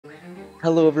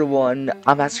Hello everyone,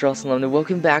 I'm Master Awesome and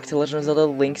welcome back to Legend of Zelda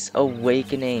Link's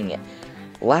Awakening.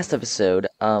 Last episode, it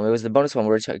was the bonus one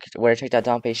where I checked out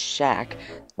Dampe's shack,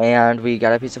 and we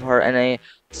got a piece of heart and a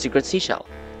secret seashell.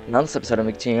 Now in this episode, I'm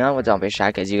continuing on with Dampe's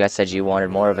shack, as you guys said you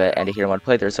wanted more of it, and to hear more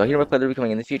playthrough, so hear more playthrough will be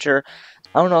coming in the future.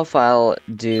 I don't know if I'll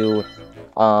do,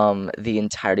 the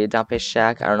entirety of Dampe's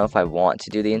shack. I don't know if I want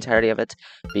to do the entirety of it,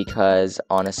 because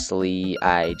honestly,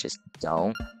 I just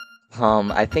don't.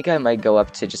 I think I might go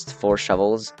up to just 4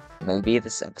 shovels, maybe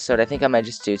this episode. I think I might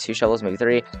just do 2 shovels, maybe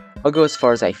 3. I'll go as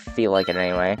far as I feel like it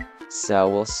anyway, so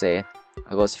we'll see.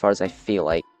 I'll go as far as I feel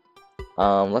like.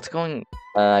 Let's go and,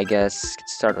 I guess,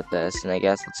 start with this, and I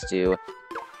guess let's do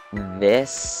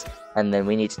this, and then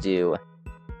we need to do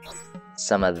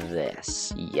some of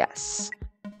this. Yes.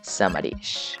 Some of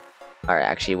this. Alright,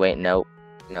 actually, wait, no.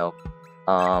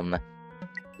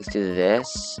 Let's do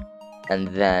this, and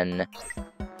then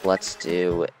let's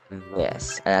do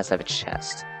this, and that's like a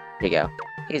chest. Here you go.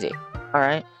 Easy.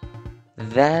 Alright.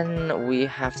 Then we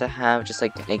have to have just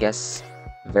like, I guess,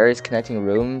 various connecting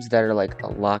rooms that are like a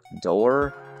locked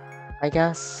door, I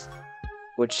guess.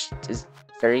 Which is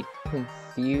very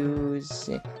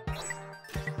confusing.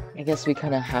 I guess we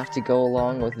kind of have to go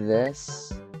along with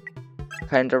this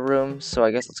kind of room, so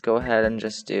I guess let's go ahead and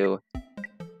just do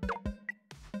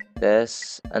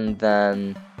this, and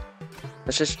then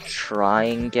let's just try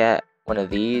and get one of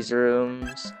these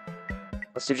rooms.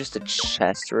 Let's do just a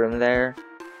chest room there.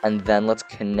 And then let's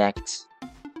connect.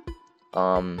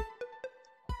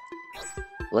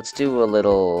 Let's do a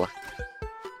little.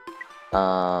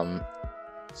 So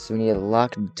we need a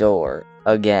locked door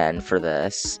again for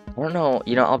this. I don't know.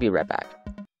 I'll be right back.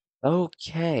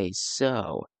 Okay,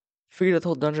 so figured out the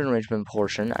whole dungeon arrangement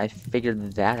portion. I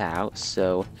figured that out,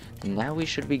 so now we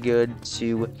should be good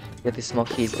to get the small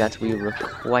keys that we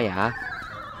require.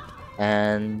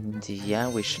 And yeah,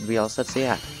 we should be all set. So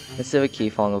yeah, instead of a key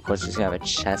falling, of course, just gonna have a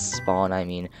chest spawn. I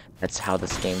mean, that's how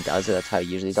this game does it. That's how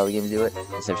usually all the games do it.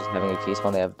 Instead of just having a key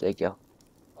spawn, they have like a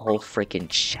whole freaking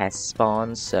chest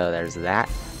spawn. So there's that.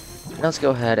 Now let's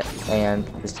go ahead and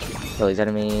just kill these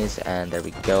enemies, and there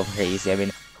we go. Very easy. I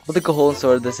mean, with the Galore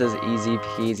sword, this is easy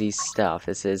peasy stuff.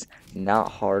 This is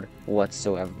not hard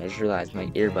whatsoever. I just realized my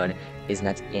earbud is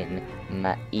not in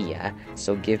my ear,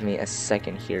 so give me a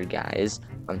second here, guys.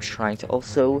 I'm trying to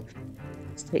also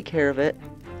take care of it.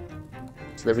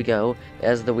 So there we go. It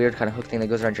has the weird kind of hook thing that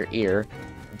goes around your ear,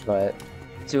 but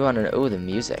 200. Oh, the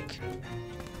music.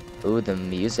 Oh, the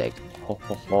music. Ho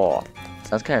ho ho.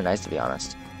 Sounds kind of nice, to be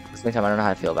honest. At the same time, I don't know how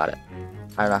I feel about it.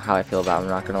 I don't know how I feel about it, I'm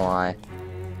not gonna lie.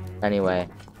 Anyway.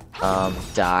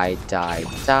 Die.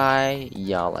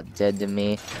 Y'all are dead to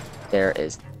me. There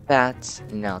is that.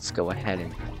 Now let's go ahead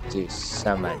and do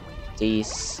some of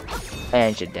these.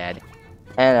 And you're dead.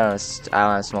 And I don't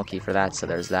have a small key for that, so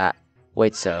there's that.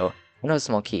 Wait, so, I know a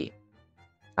small key.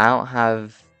 I don't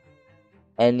have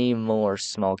any more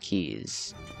small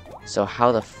keys. So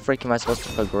how the frick am I supposed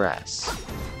to progress?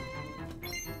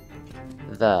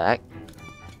 The heck?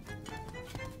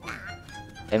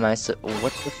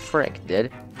 What the frick,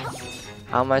 dude?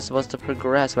 How am I supposed to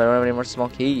progress when I don't have any more small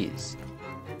keys?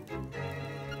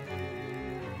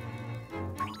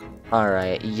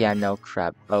 Alright, yeah, no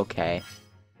crap. Okay.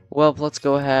 Well, let's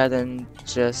go ahead and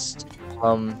just,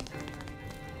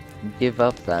 give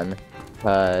up then.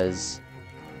 Cause,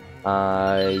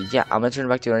 yeah, I'm gonna turn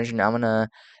back to the engine. I'm gonna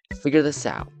figure this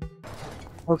out.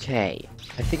 Okay,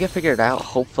 I think I figured it out,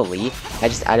 hopefully. I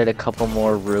just added a couple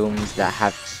more rooms that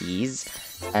have keys,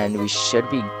 and we should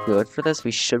be good for this.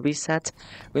 We should be set.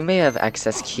 We may have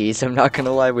excess keys, I'm not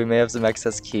gonna lie. We may have some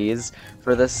excess keys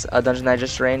for this dungeon that I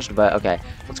just arranged, but okay.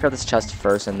 Let's grab this chest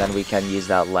first, and then we can use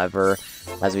that lever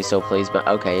as we so please. But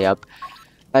okay, yep.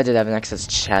 I did have an excess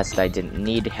chest I didn't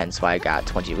need, hence why I got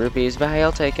 20 rupees, but hey,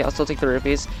 I'll take it. I'll still take the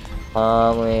rupees.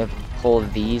 Let me pull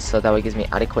these so that way it gives me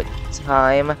adequate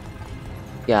time.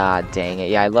 God dang it.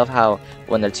 Yeah, I love how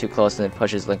when they're too close and it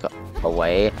pushes Link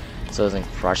away, so it doesn't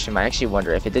crush him. I actually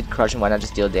wonder if it did crush him, why not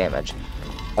just deal damage?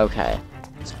 Okay.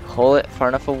 Let's pull it far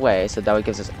enough away so that way it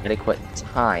gives us adequate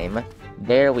time.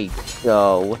 There we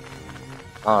go.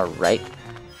 Alright.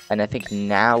 And I think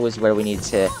now is where we need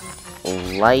to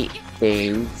light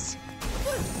these.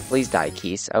 Please die,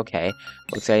 keys. Okay.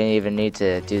 Looks like I didn't even need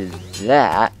to do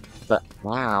that. But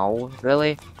wow,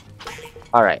 really?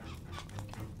 Alright.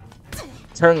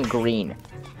 Turn green.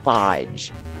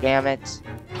 Fudge. Damn it.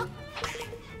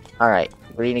 Alright,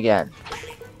 green again.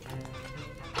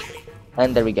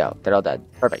 And there we go. They're all dead.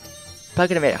 Perfect. Probably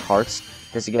could have made it hearts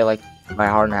just to get like my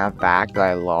heart and a half back that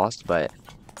I lost, but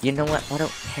you know what? I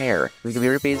don't care. We can be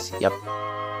rupees? Yep.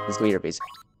 Let's go rupees.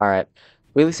 Alright.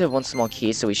 We at least have one small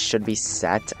key, so we should be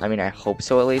set. I mean, I hope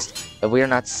so at least. If we are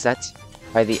not set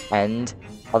by the end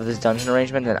of this dungeon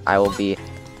arrangement, then I will be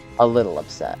a little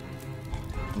upset.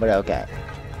 But okay.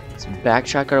 Let's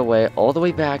backtrack our way all the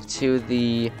way back to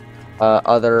the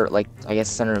other, like, I guess,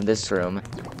 center of this room.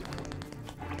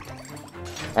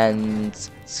 And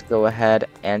let's go ahead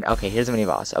and... Okay, here's a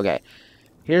mini-boss. Okay.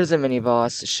 Here's a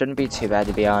mini-boss. Shouldn't be too bad,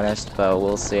 to be honest, but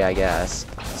we'll see, I guess.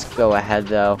 Let's go ahead,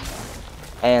 though.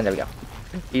 And there we go.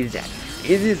 He's dead.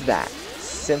 It is that.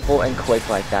 Simple and quick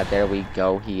like that. There we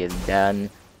go. He is done.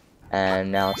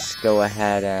 And now let's go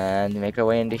ahead and make our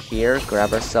way into here.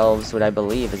 Grab ourselves what I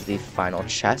believe is the final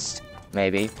chest.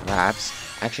 Maybe. Perhaps.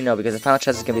 Actually, no, because the final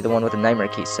chest is going to be the one with the nightmare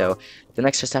key. So, the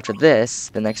next chest after this,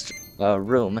 the next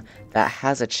room that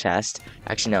has a chest.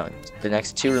 Actually, no. The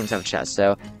next two rooms have a chest.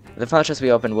 So, the final chest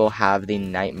we open will have the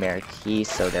nightmare key.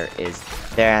 So, there is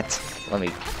that. Let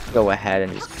me go ahead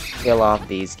and just kill off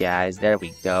these guys. There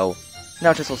we go.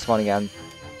 Now chest will spawn again.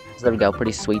 So, there we go.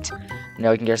 Pretty sweet.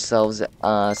 Now we can get ourselves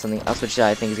something else, which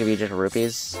I think is going to be just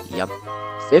rupees. Yep.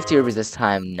 50 rupees this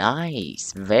time.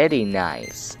 Nice. Very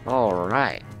nice.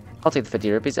 Alright. I'll take the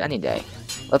 50 rupees any day.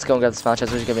 Let's go and grab the final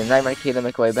chest, which is going to be a nightmare key, then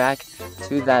make our way back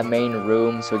to that main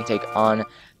room so we can take on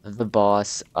the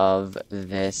boss of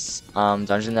this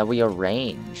dungeon that we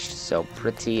arranged. So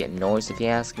pretty nice if you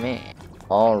ask me.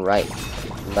 Alright.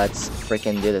 Let's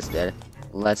freaking do this, dude.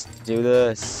 Let's do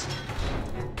this.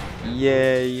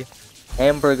 Yay.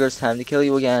 Hamburgers, time to kill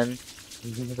you again.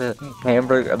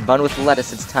 Hamburger bun with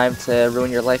lettuce, it's time to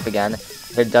ruin your life again.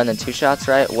 They're done in 2 shots,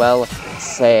 right? Well,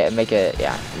 make it,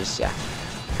 yeah, just, yeah.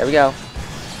 There we go.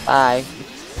 Bye.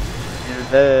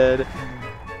 You're dead.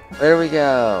 There we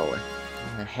go.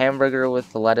 The hamburger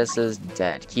with the lettuce is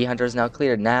dead. Key hunter is now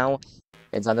cleared. Now,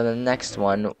 it's on to the next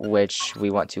one, which we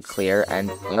want to clear,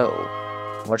 and,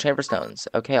 oh. More chamber stones.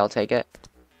 Okay, I'll take it.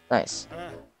 Nice.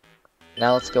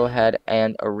 Now let's go ahead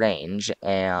and arrange,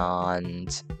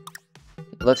 and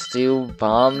let's do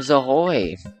bombs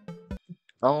ahoy.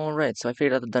 Alright, so I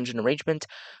figured out the dungeon arrangement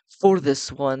for this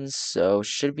one, so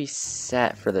should be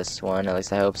set for this one, at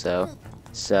least I hope so.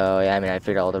 So, yeah, I mean, I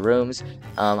figured out all the rooms.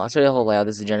 I'll show you the whole layout.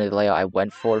 This is generally the layout I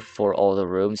went for all the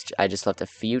rooms. I just left a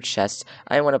few chests.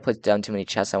 I didn't want to put down too many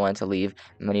chests. I wanted to leave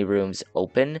many rooms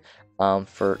open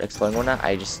for exploring and whatnot.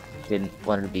 I just didn't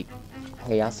want it to be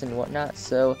chaos and whatnot,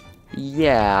 so...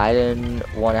 Yeah, I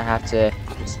didn't want to have to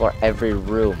explore every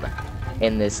room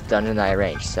in this dungeon that I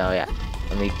arranged. So yeah,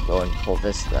 let me go and pull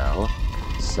this though,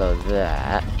 so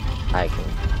that I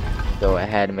can go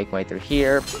ahead and make my way through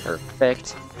here.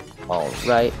 Perfect.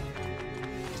 Alright.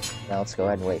 Now let's go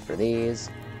ahead and wait for these.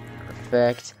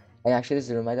 Perfect. And actually this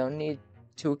is a room I don't need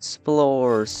to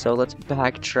explore, so let's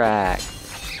backtrack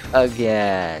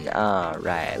again.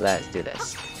 Alright, let's do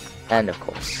this. And of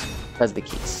course, that's the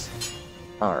keys.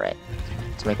 Alright,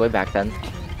 let's make our way back then.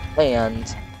 And,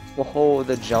 oh,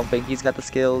 the jumping, he's got the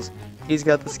skills. He's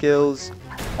got the skills.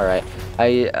 Alright,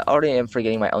 I already am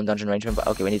forgetting my own dungeon arrangement, but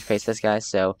okay, we need to face this guy,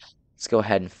 so let's go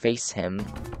ahead and face him.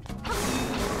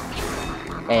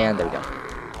 And there we go.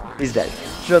 He's dead.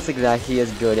 Just like that, he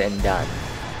is good and done.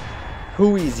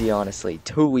 Too easy, honestly,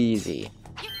 too easy.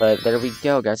 But there we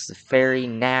go, guys, the ferry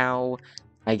now.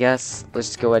 I guess let's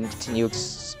just go ahead and continue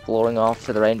exploring off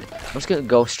to the right. I'm just gonna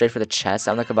go straight for the chest.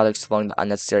 I'm not gonna bother exploring the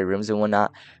unnecessary rooms and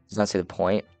whatnot. Does not see the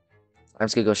point. I'm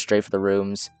just gonna go straight for the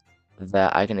rooms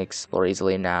that I can explore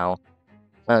easily now.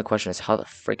 Another question is, how the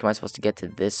frick am I supposed to get to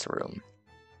this room?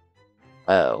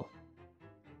 Oh.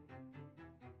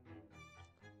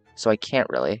 So I can't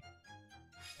really.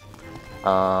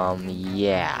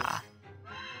 Yeah.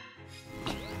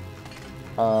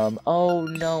 Oh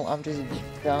no, I'm just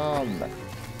dumb.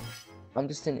 I'm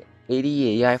just an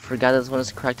idiot. Yeah, I forgot this one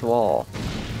is a cracked wall.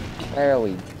 There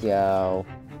we go.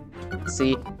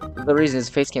 See, the reason is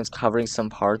face cam's covering some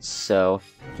parts, so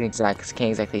you can't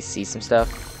exactly see some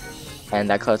stuff. And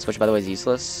that cloud switch, by the way, is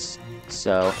useless.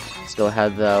 So let's go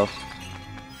ahead though,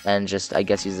 and just I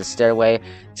guess use the stairway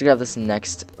to grab this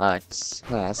next quest,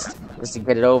 just to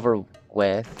get it over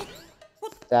with.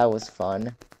 That was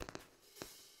fun.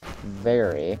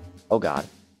 Very. Oh god.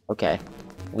 Okay.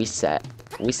 We set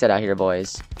out here,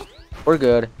 boys. We're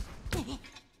good.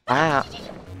 Ah.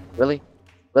 Really?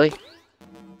 Really?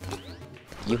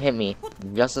 You hit me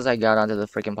just as I got onto the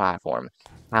freaking platform.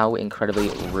 How incredibly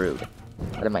rude.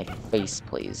 Out of my face,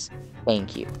 please.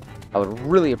 Thank you. I would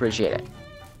really appreciate it.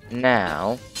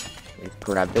 Now, let's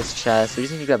grab this chest. We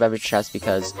just need to grab every chest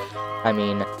because, I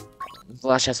mean, the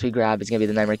last chest we grab is going to be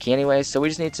the nightmare key anyway, so we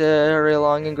just need to hurry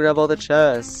along and grab all the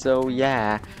chests. So,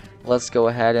 yeah, let's go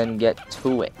ahead and get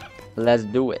to it. Let's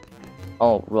do it.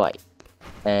 Alright.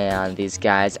 And these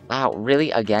guys... Ow,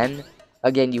 really? Again?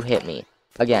 Again, you hit me.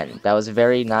 Again, that was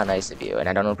very not nice of you, and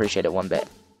I don't appreciate it one bit.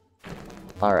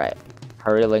 Alright.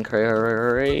 Hurry, Link, hurry, hurry,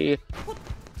 hurry.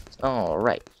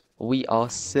 Alright. We all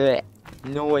set.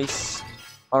 Nice.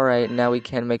 Alright, now we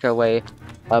can make our way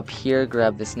up here,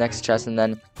 grab this next chest, and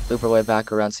then loop our way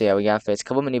back around. So yeah, we gotta face a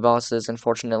couple mini-bosses,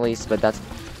 unfortunately, but that's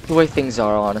the way things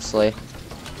are, honestly.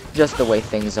 Just the way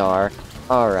things are.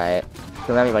 Alright.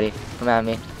 Come at me, buddy. Come at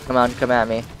me. Come on, come at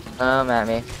me. Come at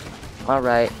me.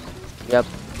 Alright. Yep.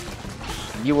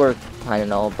 You were kind of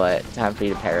null, but time for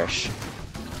you to perish.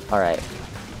 Alright.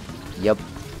 Yep.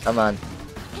 Come on.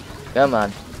 Come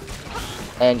on.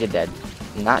 And you're dead.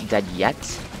 Not dead yet.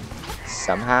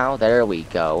 Somehow. There we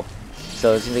go.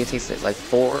 So it seems like it takes like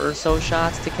 4 or so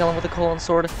shots to kill him with a colon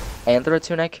sword and through a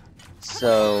tunic.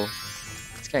 So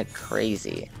it's kind of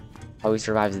crazy how he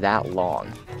survives that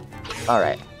long.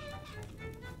 Alright.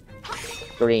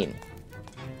 Green.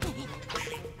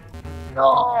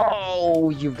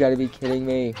 No! You've got to be kidding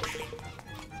me.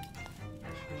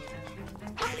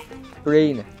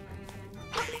 Green.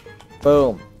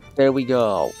 Boom. There we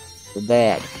go. We're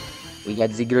bad. We got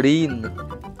the green.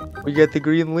 We got the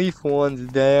green leaf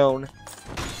ones down.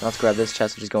 Let's grab this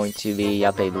chest, which is going to be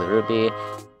a blue rupee.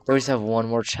 Then we just have one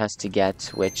more chest to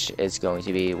get, which is going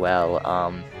to be, well,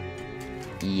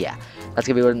 yeah. That's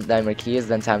gonna be where the nightmare key is,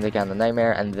 then time to take on the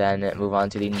nightmare, and then move on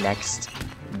to the next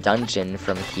dungeon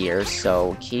from here.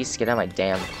 So, Keys, get out of my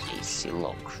damn face, you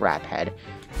little crap head.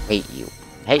 Hate you.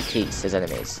 Hate Keys as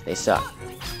enemies. They suck.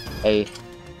 A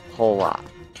whole lot.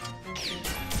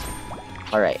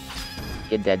 Alright.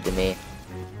 Get dead to me.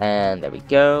 And there we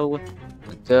go.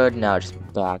 Good, now just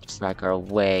backtrack our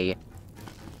way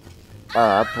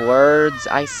upwards.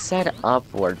 I said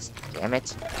upwards, damn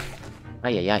it.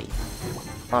 Ay ay ay.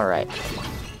 Alright.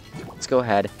 Let's go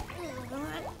ahead.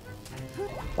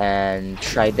 And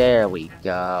try, there we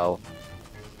go.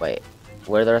 Wait,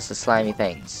 where are the rest of the slimy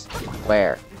things?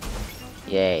 Where?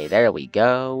 Yay, there we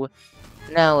go.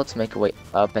 Now let's make our way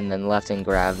up and then left and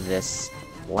grab this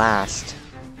last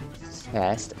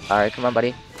chest. Alright, come on,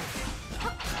 buddy.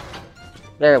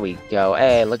 There we go.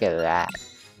 Hey, look at that.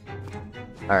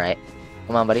 Alright.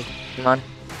 Come on, buddy. Come on.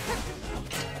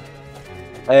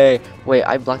 Hey, wait,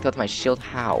 I blocked out my shield.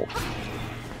 How?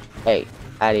 Hey,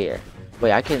 out of here.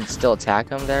 Wait, I can still attack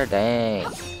him there? Dang.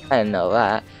 I didn't know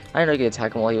that. I didn't know you could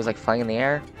attack him while he was, like, flying in the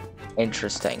air.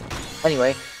 Interesting.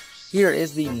 Anyway, here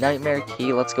is the nightmare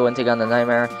key. Let's go and take on the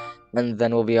nightmare, and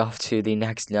then we'll be off to the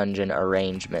next dungeon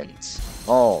arrangement.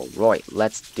 Alright,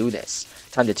 let's do this.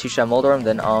 Time to two-shot Moldorm,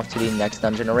 then off to the next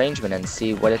dungeon arrangement and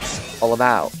see what it's all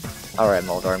about. Alright,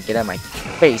 Moldorm, get out of my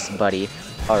face, buddy.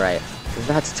 Alright,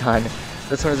 that's done.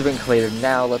 This one has been cleared.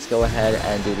 Now, let's go ahead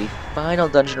and do the final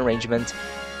dungeon arrangement.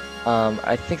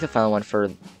 I think the final one for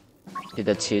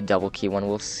the 2 double key one,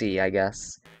 we'll see, I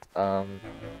guess.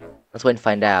 Let's wait and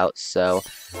find out. So,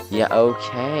 yeah,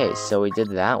 okay. So we did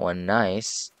that one.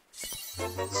 Nice.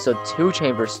 So 2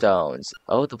 chamber stones.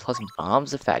 Oh, the plus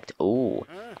bombs effect. Ooh,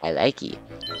 I like it.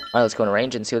 Alright, let's go in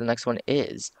range and see what the next one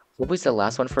is. What was the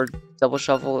last one for double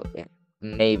shovel? Yeah,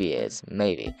 maybe is.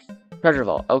 Maybe. Treasure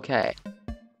vault. Okay.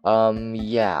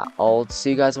 Yeah. I'll see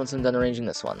you guys once I'm done arranging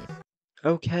this one.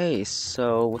 Okay,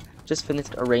 so just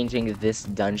finished arranging this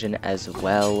dungeon as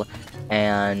well,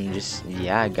 and just,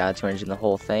 yeah, I got to arranging the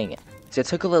whole thing. So it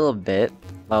took a little bit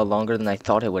longer than I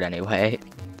thought it would anyway,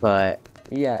 but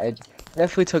yeah, it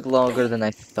definitely took longer than I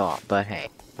thought, but hey,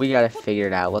 we gotta figure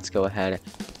it out. Let's go ahead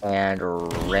and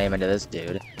ram into this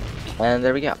dude, and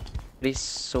there we go. Pretty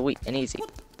sweet and easy.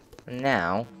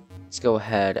 Now, let's go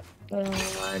ahead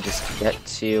and just get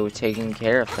to taking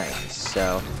care of things.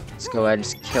 So let's go ahead and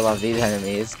just kill off these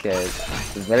enemies, because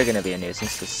they're gonna be a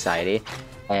nuisance to society.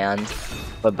 And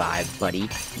bye-bye, buddy.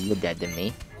 You're dead to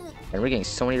me. And we're getting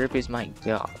so many rupees, my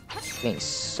god. We're getting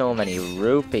so many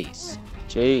rupees.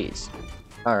 Jeez.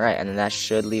 Alright, and then that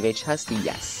should leave a chest.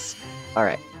 Yes.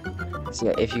 Alright. So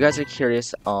yeah, if you guys are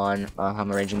curious on how I'm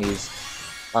arranging these,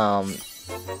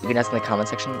 you can ask in the comment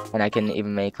section, and I can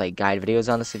even make like guide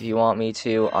videos on this if you want me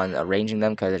to, on arranging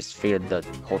them, because I just figured the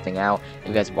whole thing out. If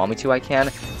you guys want me to, I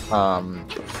can. I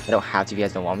don't have to if you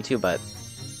guys don't want me to, but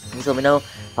please let me know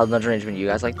how the dungeon arrangement you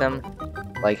guys like them.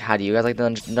 Like, how do you guys like the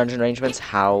dungeon arrangements?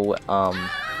 How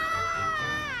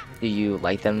do you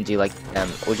like them? Do you like them?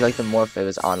 Would you like them more if it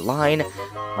was online?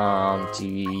 Do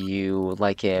you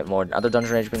like it more than other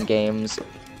dungeon arrangement games?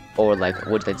 Or, like,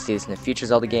 would you like to see this in the future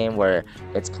Zelda game where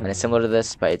it's kind of similar to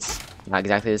this, but it's not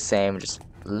exactly the same? Just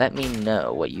let me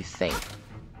know what you think.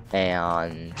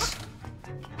 And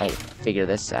I figure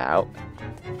this out.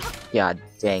 God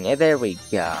dang it, there we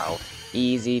go.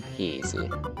 Easy peasy.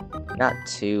 Not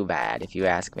too bad, if you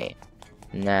ask me.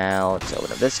 Now, let's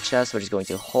open up this chest, which is going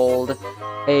to hold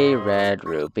a red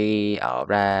ruby.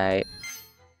 Alright.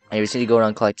 And we just need to go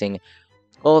around collecting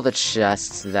all the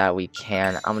chests that we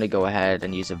can. I'm gonna go ahead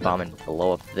and use a bomb and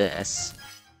blow up this.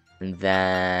 And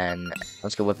then,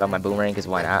 let's go whip out my boomerang, because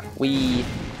why not? Wee!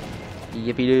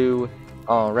 Yippee-doo!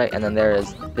 Alright, and then there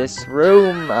is this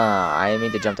room. I didn't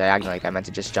mean to jump diagonally, I meant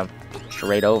to just jump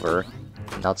straight over.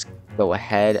 Now let's go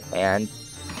ahead and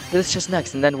do this just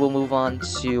next, and then we'll move on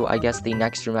to, I guess, the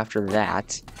next room after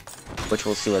that, which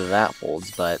we'll see what that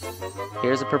holds, but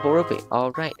here's a purple rupee.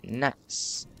 Alright,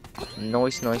 nice.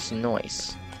 Nice.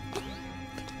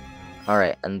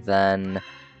 Alright, and then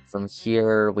from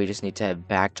here, we just need to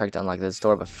backtrack to unlock this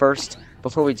door, but first,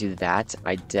 before we do that,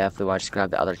 I definitely want to just grab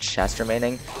the other chest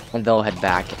remaining, and then we'll head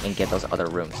back and get those other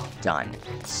rooms done.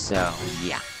 So,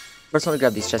 yeah. First, let me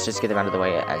grab these chests, just get them out of the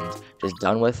way and just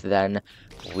done with, then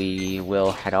we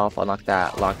will head off, unlock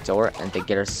that locked door, and to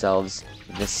get ourselves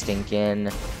this stinking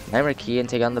nightmare key and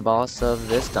take on the boss of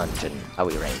this dungeon that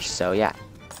we arranged. So, yeah.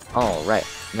 Alright.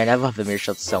 Man, I love the mirror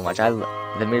shield so much.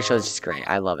 The mirror shield is just great.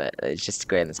 I love it. It's just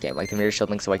great in this game. Like, the mirror shield,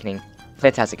 Link's Awakening,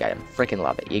 fantastic item. Freaking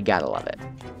love it. You gotta love it.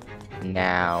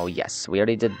 Now, yes, we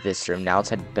already did this room. Now let's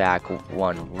head back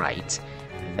one right.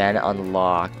 Then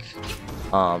unlock,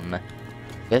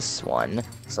 this one.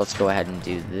 So let's go ahead and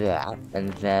do that. And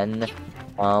then,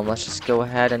 let's just go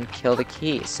ahead and kill the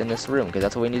keys in this room, because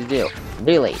that's what we need to do.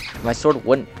 Really? My sword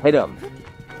wouldn't hit him.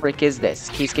 Frick is this?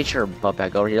 Keys, get your butt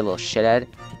back over here, little shithead.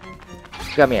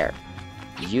 Come here.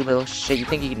 You little shit. You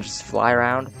think you can just fly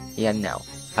around? Yeah, no.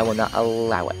 I will not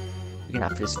allow it. You can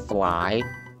have to just fly.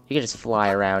 You can just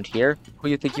fly around here. Who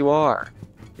do you think you are?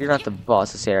 You're not the boss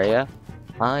of this area.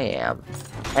 I am.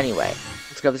 Anyway,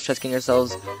 let's grab this chest, getting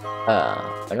ourselves,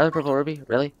 another purple ruby?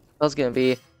 Really? That's gonna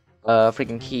be a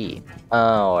freaking key.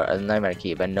 Oh, a nightmare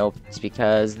key, but nope. It's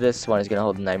because this one is gonna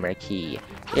hold the nightmare key.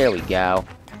 Here we go.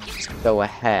 Let's go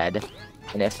ahead,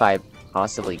 and if I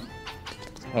possibly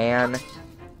can...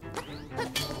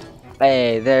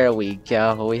 Hey, there we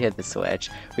go. We hit the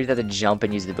switch. We just have to jump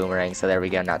and use the boomerang, so there we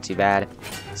go. Not too bad.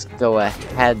 Let's go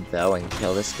ahead, though, and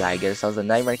kill this guy. Get ourselves a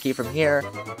nightmare key from here.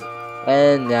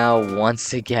 And now,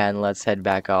 once again, let's head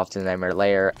back off to the nightmare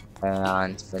lair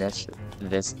and finish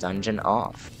this dungeon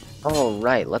off.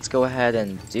 Alright, let's go ahead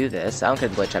and do this. I don't care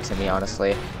if glitch checks in me,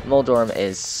 honestly. Moldorm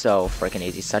is so freaking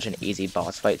easy. Such an easy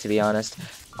boss fight, to be honest.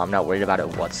 I'm not worried about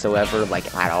it whatsoever,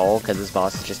 like, at all, because this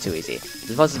boss is just too easy.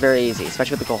 This boss is very easy,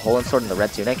 especially with the Koholin sword and the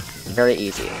red tunic. Very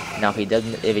easy. Now, if he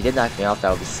did knock me off, that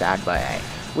would be sad, but hey,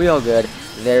 we all good.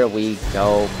 There we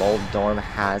go. Moldorm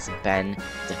has been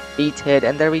defeated,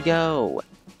 and there we go.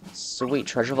 Sweet,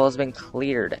 treasure vault has been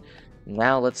cleared.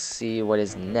 Now let's see what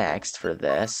is next for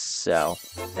this. So,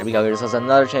 there we go. Here's us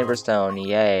another chamber stone.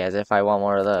 Yay, as if I want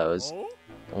more of those.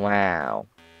 Wow.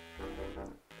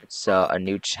 So, a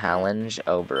new challenge.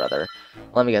 Oh, brother.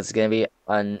 Let me guess, it's gonna be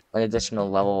an additional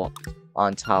level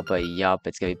on top of yup.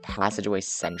 It's gonna be Passageway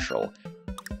Central.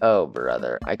 Oh,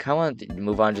 brother. I kinda want to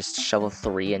move on just shovel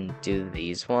 3 and do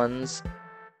these ones.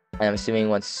 And I'm assuming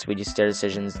once we do stair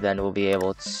decisions, then we'll be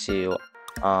able to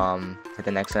hit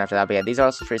the next one after that. But yeah, these are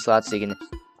also free slots, so you can...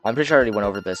 I'm pretty sure I already went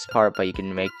over this part, but you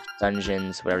can make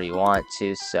dungeons whatever you want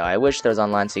to. So I wish there was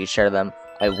online so you could share them.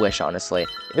 I wish, honestly.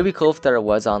 It'd be cool if there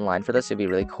was online for this. It'd be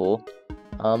really cool.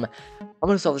 I'm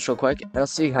gonna solve this real quick, and I'll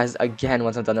see you guys again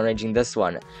once I'm done arranging this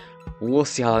one. We'll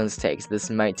see how long this takes. This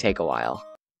might take a while.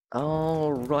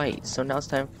 Alright, so now it's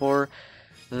time for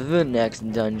the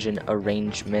next dungeon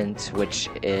arrangement, which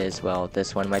is, well,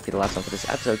 this one might be the last one for this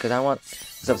episode, because I don't want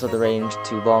this episode to range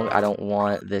too long. I don't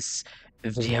want this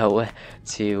video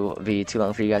to be too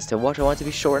long for you guys to watch. I want it to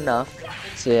be short enough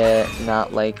to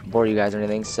not, like, bore you guys or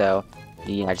anything, so...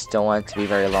 yeah, I just don't want it to be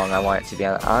very long. I want it to be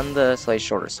on the slightly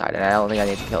shorter side, and I don't think I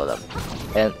need to kill them.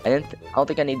 And I don't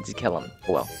think I need to kill them.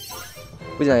 Oh well.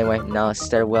 But anyway, now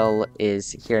stairwell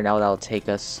is here now. That'll take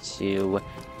us to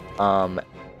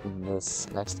this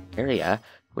next area,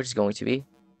 which is going to be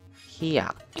here.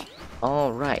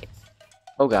 All right.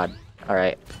 Oh god. All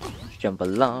right. Jump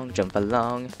along, jump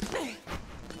along.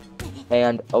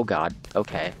 And oh god.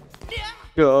 Okay.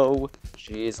 Go.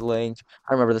 Jeez, Link.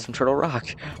 I remember this from Turtle Rock.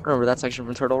 I remember that section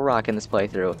from Turtle Rock in this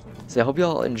playthrough. So I hope you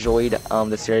all enjoyed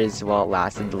the series while it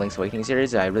lasted, the Link's Awakening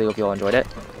series. I really hope you all enjoyed it.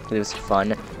 It was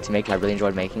fun to make. I really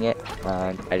enjoyed making it.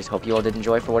 And I just hope you all did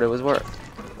enjoy for what it was worth.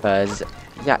 Because,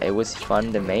 yeah, it was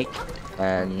fun to make.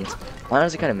 And I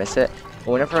honestly kind of miss it.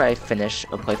 But whenever I finish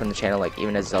a playthrough on the channel, like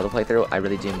even a Zelda playthrough, I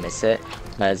really do miss it.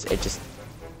 Because it's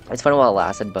fun while it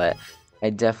lasted, but I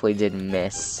definitely did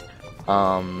miss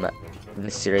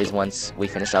this series once we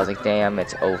finished. I was like, damn,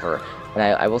 it's over. And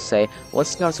I will say, once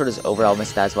Skyward Sword is over, I'll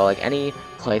miss that as well. Like, any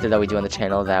playthrough that we do on the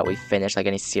channel that we finish, like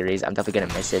any series, I'm definitely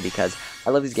gonna miss it because I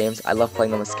love these games. I love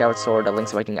playing them with Skyward Sword,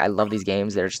 Link's Awakening. I love these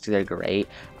games. They're great.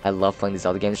 I love playing these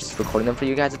Zelda games. Just recording them for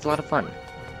you guys, it's a lot of fun.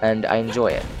 And I enjoy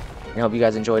it. And I hope you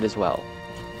guys enjoy it as well.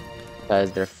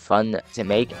 Because they're fun to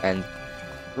make, and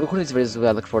recording these videos is what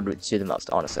I look forward to the most,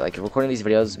 honestly. Like, recording these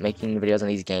videos, making videos on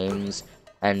these games,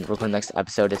 and recording the next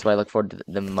episode is what I look forward to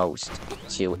the most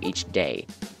to each day.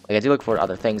 Like, I do look forward to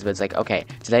other things, but it's like, okay,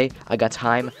 today I got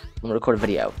time, I'm gonna record a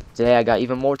video. Today I got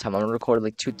even more time, I'm gonna record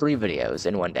like 2-3 videos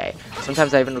in one day.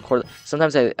 Sometimes I even record,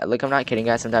 like, I'm not kidding,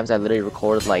 guys, sometimes I literally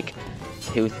record like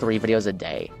 2-3 videos a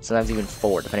day. Sometimes even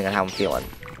 4, depending on how I'm feeling.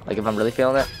 Like, if I'm really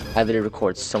feeling it, I literally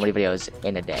record so many videos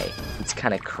in a day. It's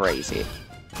kind of crazy.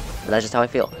 But that's just how I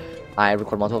feel. I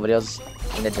record multiple videos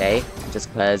in a day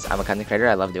just because I'm a content creator.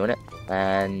 I love doing it.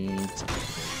 And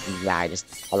yeah,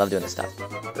 I love doing this stuff.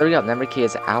 There we go. Memory key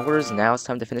is ours. Now it's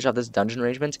time to finish off this dungeon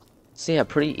arrangement. So yeah,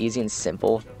 pretty easy and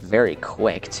simple. Very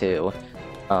quick too.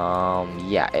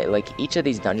 Yeah, like each of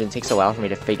these dungeons takes a while for me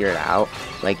to figure it out.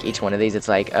 Like each one of these, it's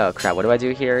like, oh crap, what do I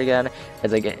do here again?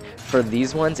 It's like, for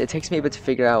these ones, it takes me a bit to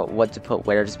figure out what to put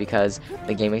where, just because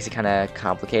the game makes it kind of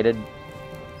complicated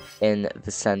in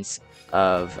the sense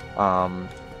of,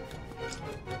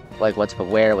 like what to put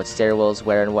where, what stairwells,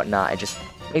 where and whatnot. It just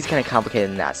makes it kind of complicated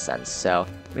in that sense, so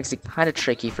it makes it kind of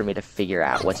tricky for me to figure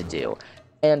out what to do.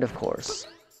 And of course,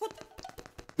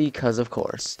 because of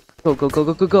course, go, go, go,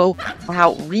 go, go, go.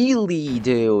 Wow, really,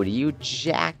 dude? You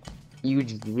jack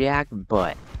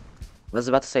butt. I was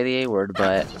about to say the A word,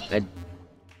 but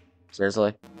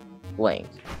seriously, Link,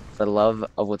 for the love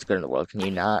of what's good in the world, can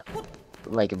you not,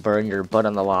 like, burn your butt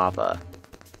on the lava?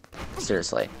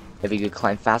 Seriously, if you could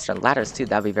climb faster on ladders too,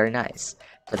 that'd be very nice.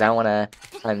 Because I don't want to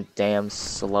climb damn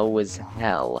slow as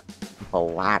hell a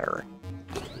ladder.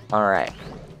 Alright.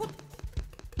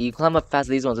 You climb up fast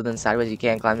these ones, and then sideways you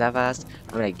can't climb that fast?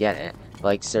 I mean, I get it. But,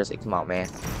 like, seriously, come on, man.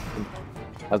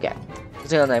 Okay.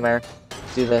 Single Nightmare.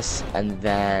 Do this, and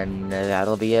then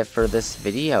that'll be it for this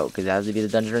video, because that'll be the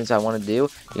dungeon rooms I want to do. You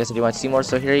guys if you want to see more,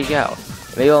 so here you go.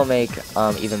 Maybe I'll make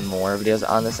even more videos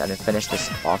on this, and then finish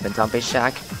this off in Dampe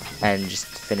Shack, and just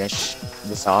finish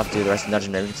this off, do the rest of the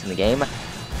dungeon arrangements in the game.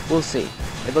 We'll see.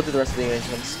 Maybe I'll do the rest of the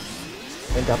arrangements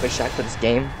in Dampe Shack for this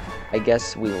game. I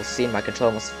guess we will see. My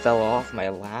controller almost fell off my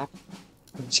lap,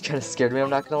 which kind of scared me, I'm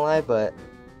not gonna lie, but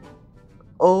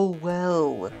oh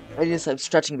well. I'm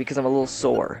stretching because I'm a little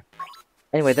sore.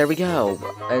 Anyway, there we go.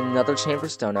 Another chamber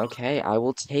stone. Okay, I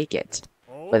will take it.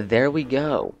 But there we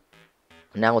go.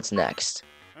 Now what's next?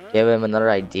 Give him another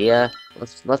idea.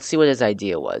 Let's see what his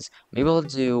idea was. Maybe we'll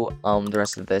do the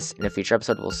rest of this in a future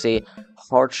episode. We'll see.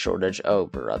 Heart shortage. Oh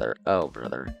brother. Oh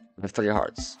brother. I have 3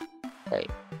 hearts. Hey.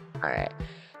 Alright.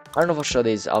 I don't know if I'll show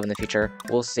these off in the future.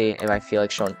 We'll see if I feel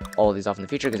like showing all of these off in the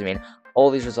future, because I mean, all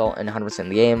of these result in 100% in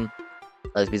the game.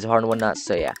 Let's be so hard and whatnot.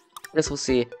 So yeah. I guess we'll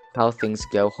see how things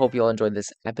go. Hope you all enjoyed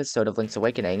this episode of Link's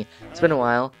Awakening. It's been a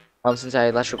while since I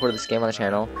last recorded this game on the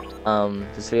channel.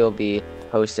 This video will be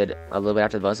posted a little bit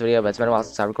after the bonus video, but it's been a while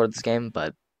since I recorded this game.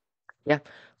 But yeah,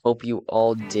 hope you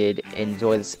all did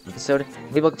enjoy this episode.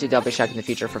 Maybe I'll continue Dampe Shack in the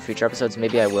future for future episodes.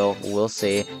 Maybe I will. We'll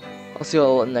see. I'll see you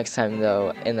all next time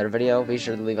though in their video. Be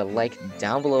sure to leave a like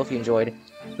down below if you enjoyed.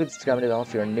 Click subscribe to the bell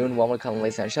if you're new and want to come and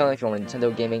listen to the channel. If you want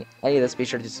Nintendo gaming, any of this, be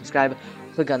sure to subscribe.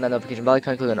 Click on that notification bell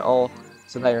icon, click on all,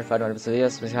 so that you're notified when I post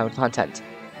videos, so you have content.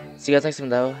 See you guys next time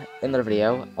though, in another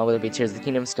video. Whether it be Tears of the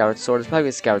Kingdom, Skyward Sword, it's probably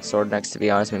a Skyward Sword next, to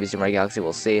be honest. Maybe Super Mario Galaxy,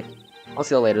 we'll see. I'll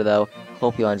see you all later though.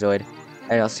 Hope you all enjoyed,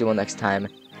 and I'll see you all next time.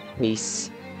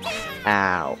 Peace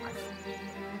out.